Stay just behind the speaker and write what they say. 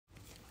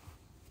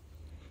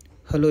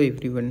Hello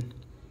everyone,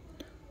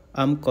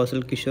 I'm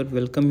Kausal Kishore.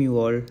 Welcome you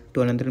all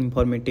to another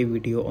informative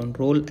video on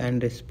role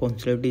and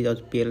responsibilities as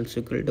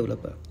PLSQL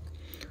Developer.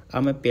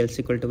 I'm a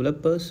PLSQL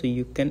Developer, so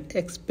you can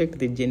expect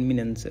the genuine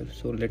answer.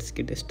 So let's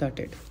get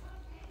started.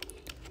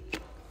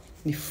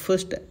 The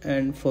first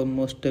and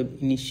foremost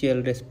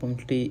initial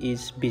responsibility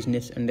is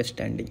business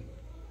understanding.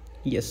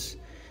 Yes,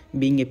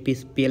 being a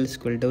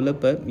PLSQL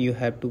developer, you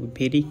have to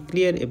be very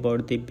clear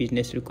about the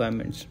business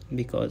requirements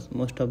because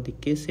most of the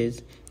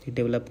cases, the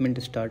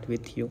development starts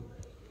with you.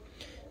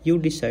 You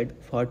decide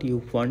what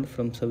you want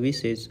from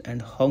services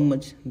and how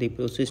much the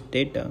processed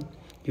data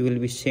you will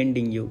be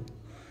sending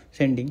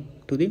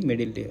to the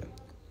middle layer.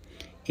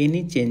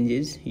 Any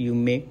changes you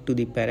make to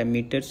the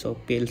parameters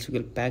of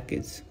PLSQL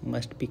package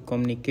must be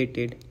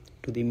communicated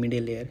to the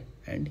middle layer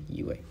and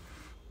UI.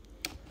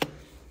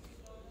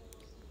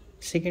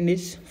 Second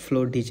is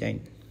flow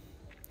design.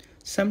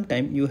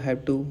 Sometimes you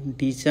have to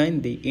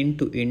design the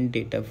end-to-end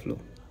data flow.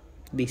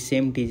 The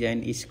same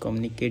design is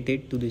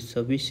communicated to the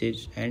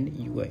services and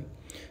UI.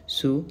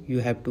 So you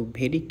have to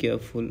be very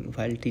careful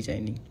while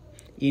designing.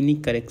 Any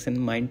correction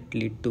might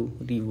lead to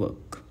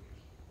rework.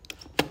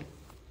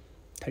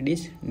 Third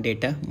is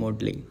data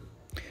modeling.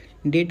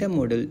 Data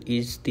model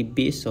is the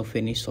base of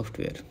any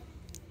software.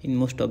 In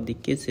most of the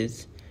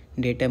cases,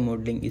 data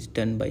modeling is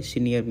done by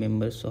senior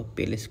members of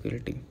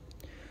PLSQL team.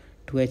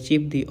 To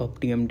achieve the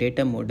optimum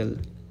data model,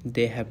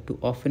 they have to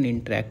often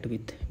interact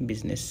with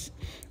business.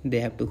 They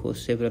have to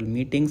host several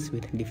meetings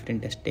with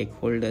different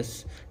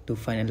stakeholders to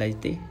finalize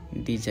the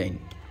design.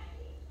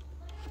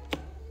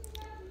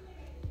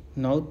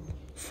 Now,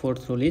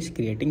 fourth role is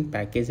creating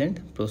package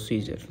and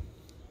procedure.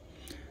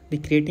 The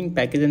creating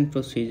package and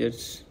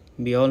procedures,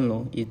 we all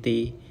know, is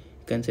the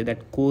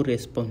core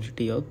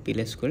responsibility of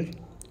PLSQL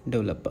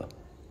developer.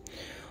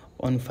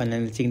 On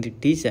finalizing the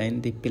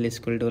design, the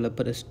PLSQL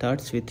developer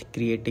starts with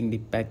creating the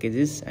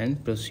packages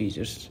and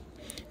procedures.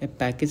 A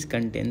package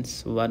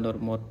contains one or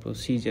more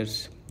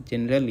procedures.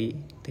 Generally,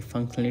 the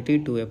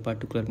functionality to a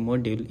particular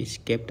module is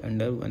kept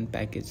under one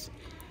package.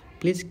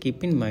 Please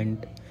keep in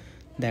mind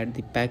that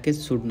the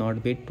package should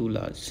not be too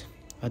large.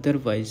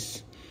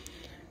 Otherwise,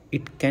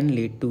 it can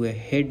lead to a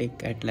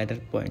headache at later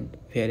point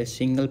where a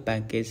single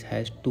package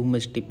has too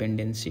much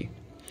dependency.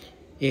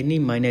 Any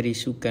minor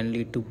issue can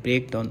lead to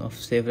breakdown of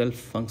several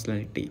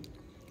functionality,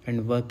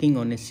 and working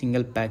on a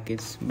single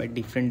package by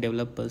different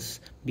developers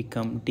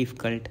become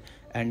difficult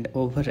and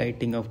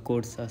overwriting of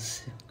codes are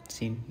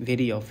seen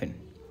very often.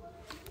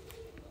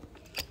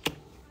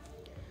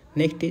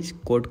 Next is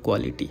code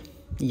quality.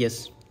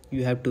 Yes,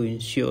 you have to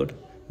ensure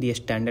the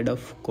standard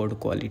of code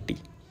quality.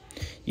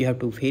 You have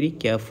to be very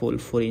careful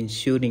for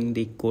ensuring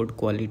the code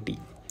quality.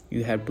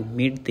 You have to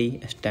meet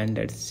the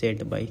standards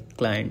set by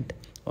client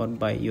or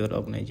by your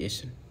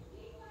organization.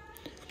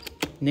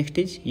 Next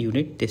is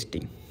unit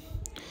testing.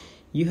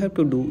 You have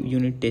to do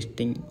unit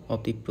testing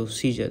of the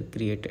procedure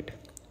created.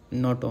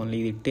 Not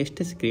only the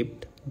test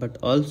script but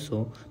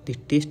also the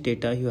test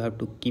data you have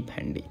to keep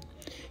handy.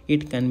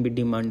 It can be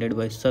demanded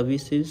by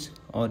services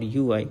or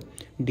UI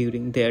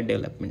during their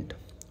development.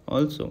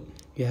 Also,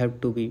 you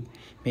have to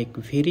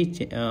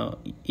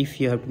if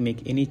you have to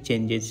make any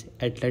changes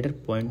at later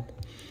point,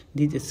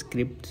 these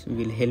scripts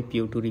will help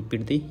you to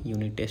repeat the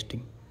unit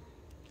testing.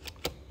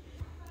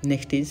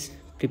 Next is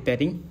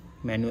preparing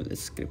manual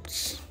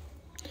scripts.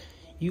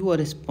 You are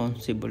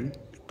responsible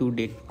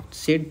to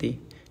set the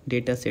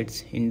data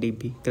sets in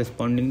DB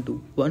corresponding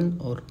to one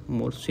or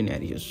more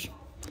scenarios.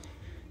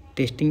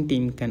 Testing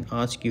team can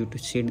ask you to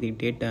set the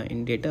data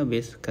in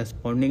database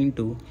corresponding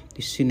to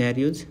the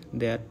scenarios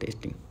they are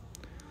testing.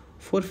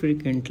 For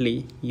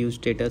frequently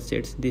used data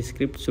sets, the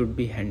script should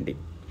be handy.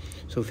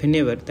 So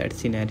whenever that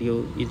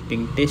scenario is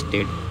being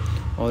tested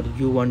or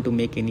you want to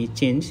make any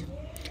change,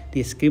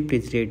 the script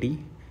is ready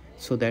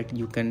so that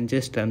you can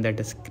just run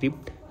that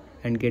script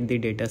and get the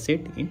data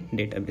set in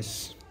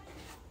database.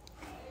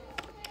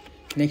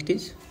 Next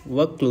is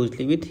work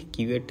closely with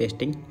QA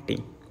testing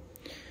team.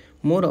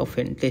 More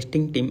often,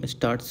 testing team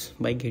starts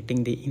by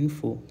getting the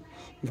info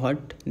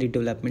what the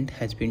development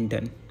has been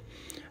done,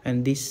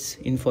 and this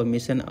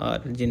information are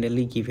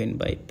generally given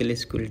by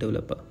PLSQL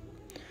developer.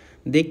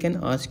 They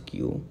can ask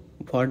you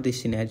what the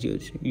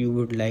scenarios you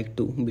would like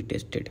to be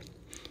tested.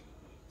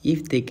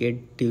 If they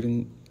get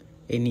during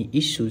any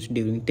issues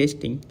during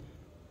testing,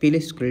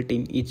 PLSQL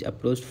team is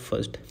approached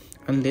first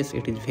unless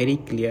it is very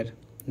clear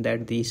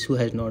that the issue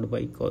has not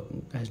been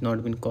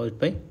caused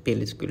by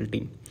PLSQL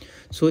team.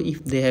 So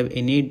if they have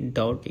any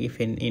doubt,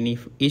 if any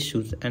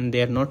issues and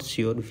they are not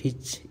sure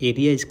which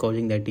area is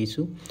causing that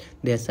issue,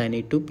 they assign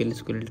it to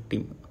PLSQL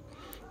team.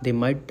 They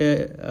might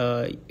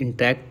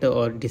interact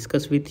or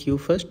discuss with you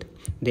first,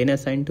 then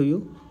assign to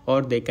you,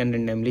 or they can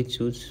randomly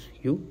choose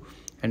you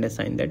and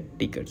assign that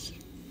tickets.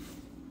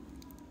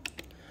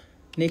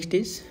 Next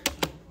is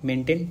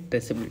maintain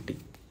traceability.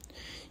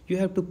 You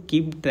have to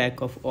keep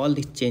track of all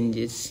the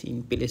changes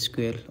in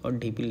PLSQL or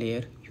DB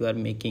layer you are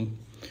making.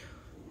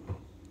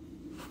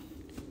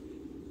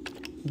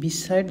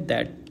 Beside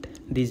that,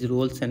 these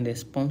roles and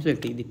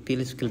responsibility, the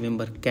PLSQL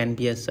member can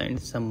be assigned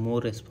some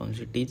more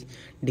responsibilities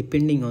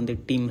depending on the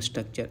team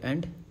structure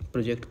and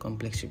project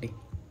complexity.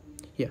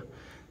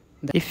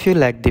 If you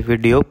like the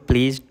video,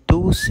 please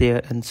do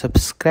share and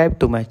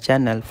subscribe to my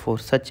channel for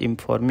such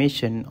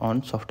information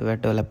on software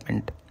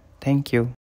development. Thank you.